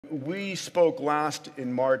We spoke last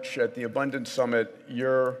in March at the Abundance Summit.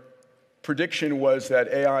 Your prediction was that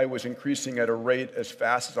AI was increasing at a rate as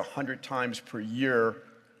fast as 100 times per year,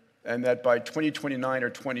 and that by 2029 or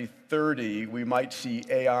 2030, we might see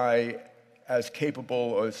AI as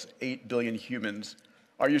capable as 8 billion humans.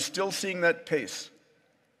 Are you still seeing that pace?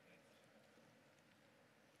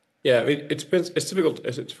 Yeah, I mean, it's difficult.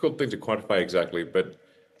 It's a difficult thing to quantify exactly, but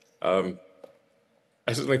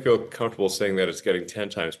I certainly feel comfortable saying that it's getting 10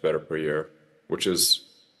 times better per year, which is,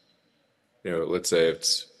 let's say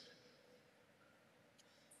it's,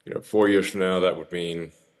 4 years from now, that would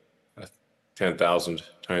mean 10,000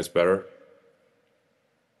 times better.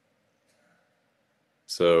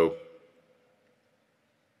 So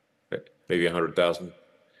maybe 100,000.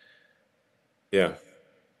 Yeah.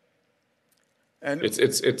 And I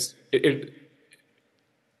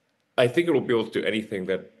think it will be able to do anything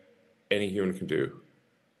that any human can do.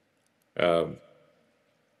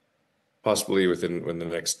 Possibly within the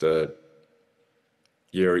next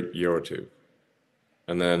year or two,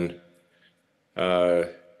 and then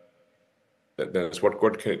it's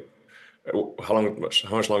what can it, how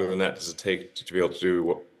much longer than that does it take to be able to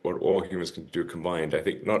do what all humans can do combined? I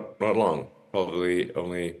think not long. Probably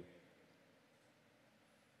only,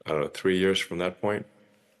 I don't know, 3 years from that point.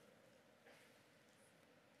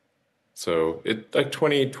 So it like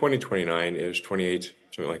 2029-ish, 28,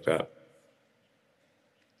 something like that.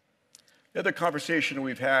 The other conversation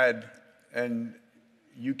we've had, and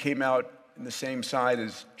you came out in the same side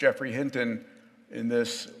as Jeffrey Hinton in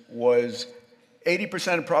this, was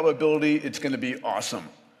 80% probability it's going to be awesome.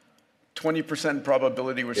 20%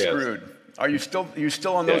 probability we're screwed. Are you still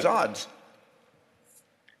on those odds?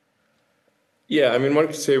 Yeah, I mean, one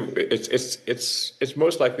could say it's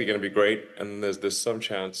most likely going to be great, and there's some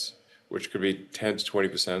chance, which could be 10 to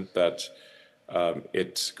 20%, that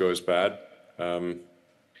it goes bad.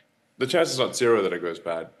 The chance is not zero that it goes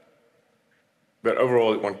bad, but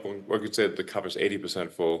overall, one could say that the cup is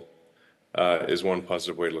 80% full. Is one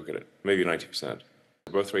positive way to look at it, maybe 90%.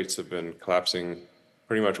 Birth rates have been collapsing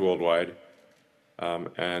pretty much worldwide,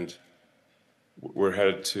 and we're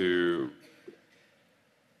headed to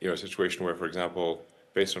a situation where, for example,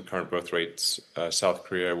 based on current birth rates, South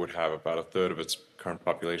Korea would have about a third of its current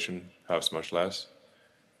population, perhaps much less.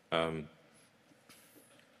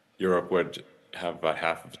 Europe would have about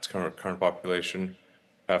half of its current population,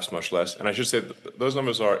 perhaps much less. And I should say that those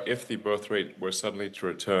numbers are if the birth rate were suddenly to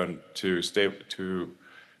return to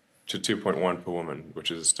 2.1 per woman, which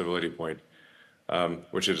is a stability point,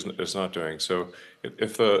 which it's not doing. So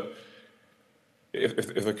if the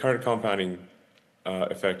current compounding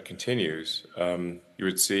effect continues, you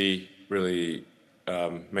would see really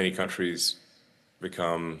many countries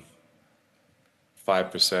become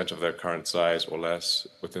 5% of their current size or less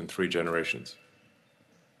within 3 generations.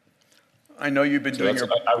 I know you've been doing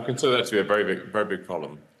I would consider that to be a very big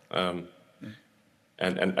problem. And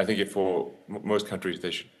I think for most countries,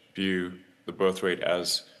 they should view the birth rate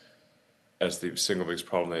as the single biggest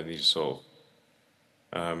problem they need to solve.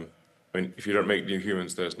 I mean, if you don't make new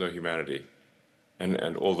humans, there's no humanity.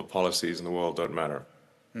 And all the policies in the world don't matter.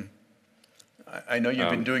 I know you've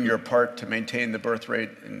been doing your part to maintain the birth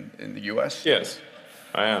rate in the U.S. Yes,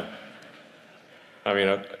 I am. I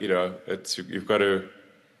mean, you've got to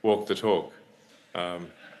walk the talk.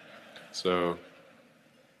 So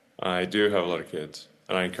I do have a lot of kids,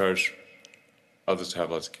 and I encourage others to have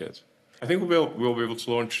lots of kids. I think we'll be able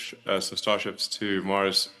to launch some starships to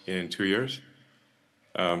Mars in 2 years.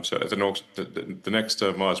 So at the next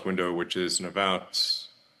Mars window, which is in about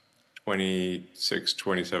 26,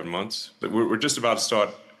 27 months, we're just about to start,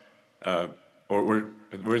 or we're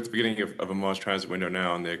at the beginning of a Mars transit window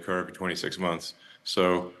now, and they occur every 26 months.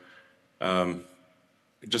 So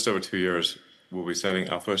just over 2 years, we'll be sending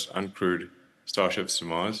our first uncrewed starships to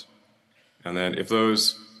Mars, and then if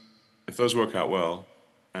those work out well,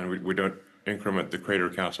 and we don't increment the crater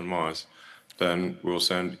count on Mars, then we'll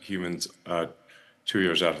send humans 2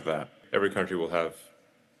 years after that. Every country will have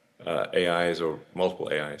AIs or multiple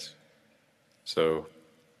AIs. So,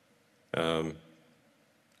 and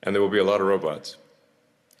there will be a lot of robots.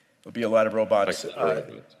 There'll be a lot of robots.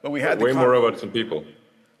 But we had way more robots than people.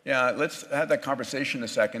 Yeah, let's have that conversation a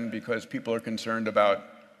second, because people are concerned about,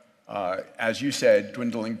 as you said,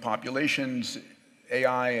 dwindling populations.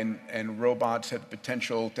 AI and robots have the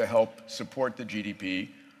potential to help support the GDP.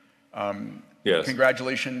 Yes.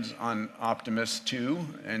 Congratulations on Optimus 2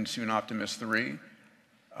 and soon Optimus 3.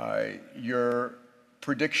 Your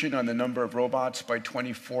prediction on the number of robots by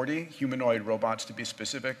 2040, humanoid robots to be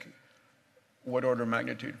specific, what order of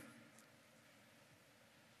magnitude?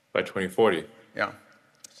 By 2040? Yeah.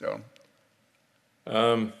 So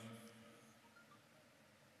Um,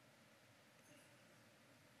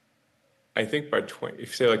 I think by if you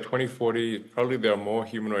say like 2040, probably there are more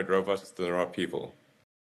humanoid robots than there are people.